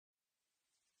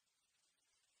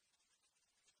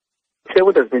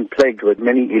Clairwood has been plagued with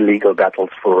many illegal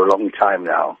battles for a long time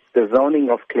now. The zoning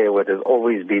of Clairwood has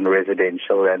always been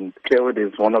residential, and Clairwood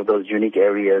is one of those unique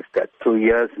areas that through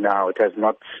years now it has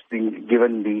not been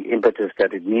given the impetus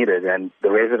that it needed, and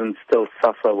the residents still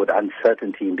suffer with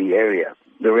uncertainty in the area.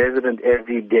 The resident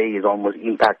every day is almost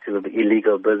impacted with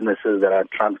illegal businesses that are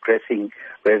transgressing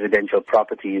residential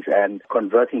properties and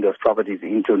converting those properties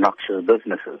into noxious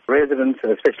businesses. Residents,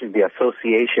 and especially the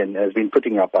association, has been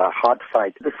putting up a hard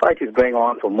fight. The fight is going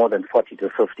on for more than 40 to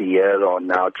 50 years on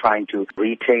now, trying to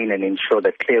retain and ensure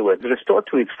that Clairwood is restored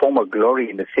to its former glory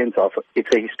in the sense of it's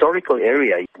a historical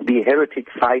area. The heritage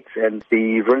sites and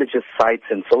the religious sites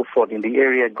and so forth in the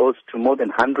area goes to more than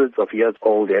hundreds of years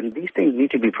old, and these things need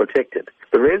to be protected.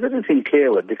 The residents in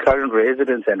Clairwood, the current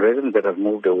residents and residents that have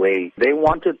moved away, they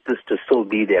wanted this to still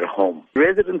be their home.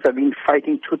 Residents have been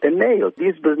fighting tooth and nail.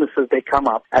 These businesses, they come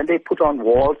up and they put on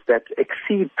walls that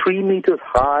exceed 3 meters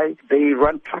high. They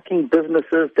run trucking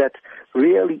businesses that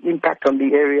really impact on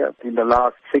the area. In the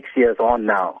last 6 years on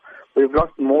now, we've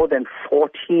lost more than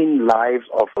 14 lives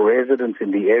of residents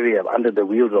in the area under the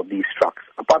wheels of these trucks.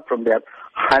 Apart from that,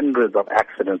 hundreds of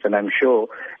accidents, and I'm sure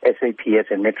SABC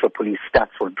and Metro Police stats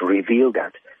would reveal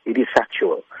that. It is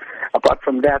factual. Apart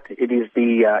from that, it is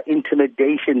the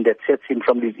intimidation that sets in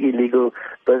from these illegal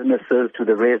businesses to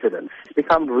the residents. It's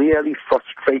become really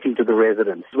frustrating to the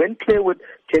residents. When Clairwood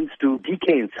tends to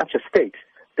decay in such a state,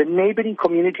 the neighboring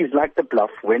communities like the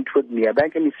Bluff, Wentworth,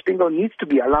 Merebank, and Spingo needs to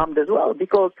be alarmed as well,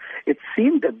 because it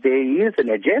seems that there is an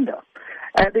agenda.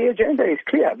 And the agenda is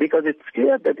clear, because it's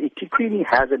clear that eThekwini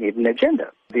has an hidden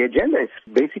agenda. The agenda is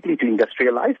basically to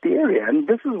industrialize the area, and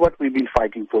this is what we've been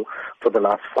fighting for the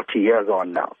last 40 years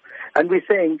on now. And we're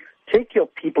saying, take your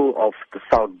people of the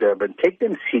South Durban, take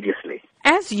them seriously.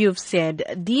 As you've said,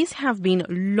 these have been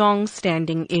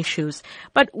long-standing issues.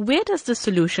 But where does the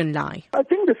solution lie? I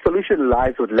think the solution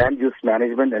lies with land use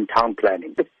management and town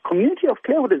planning. The community of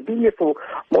Clairwood has been here for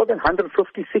more than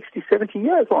 150, 60, 70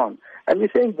 years on. And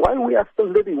we're saying, while we are still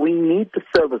living, we need the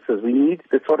services. We need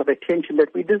the sort of attention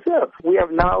that we deserve. We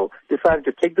have now decided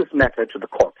to take this matter to the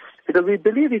courts, because we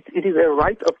believe it is a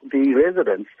right of the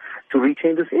residents to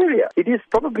retain this area. It is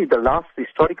probably the last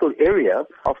historical area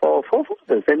of our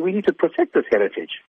forefathers, and we need to protect this heritage.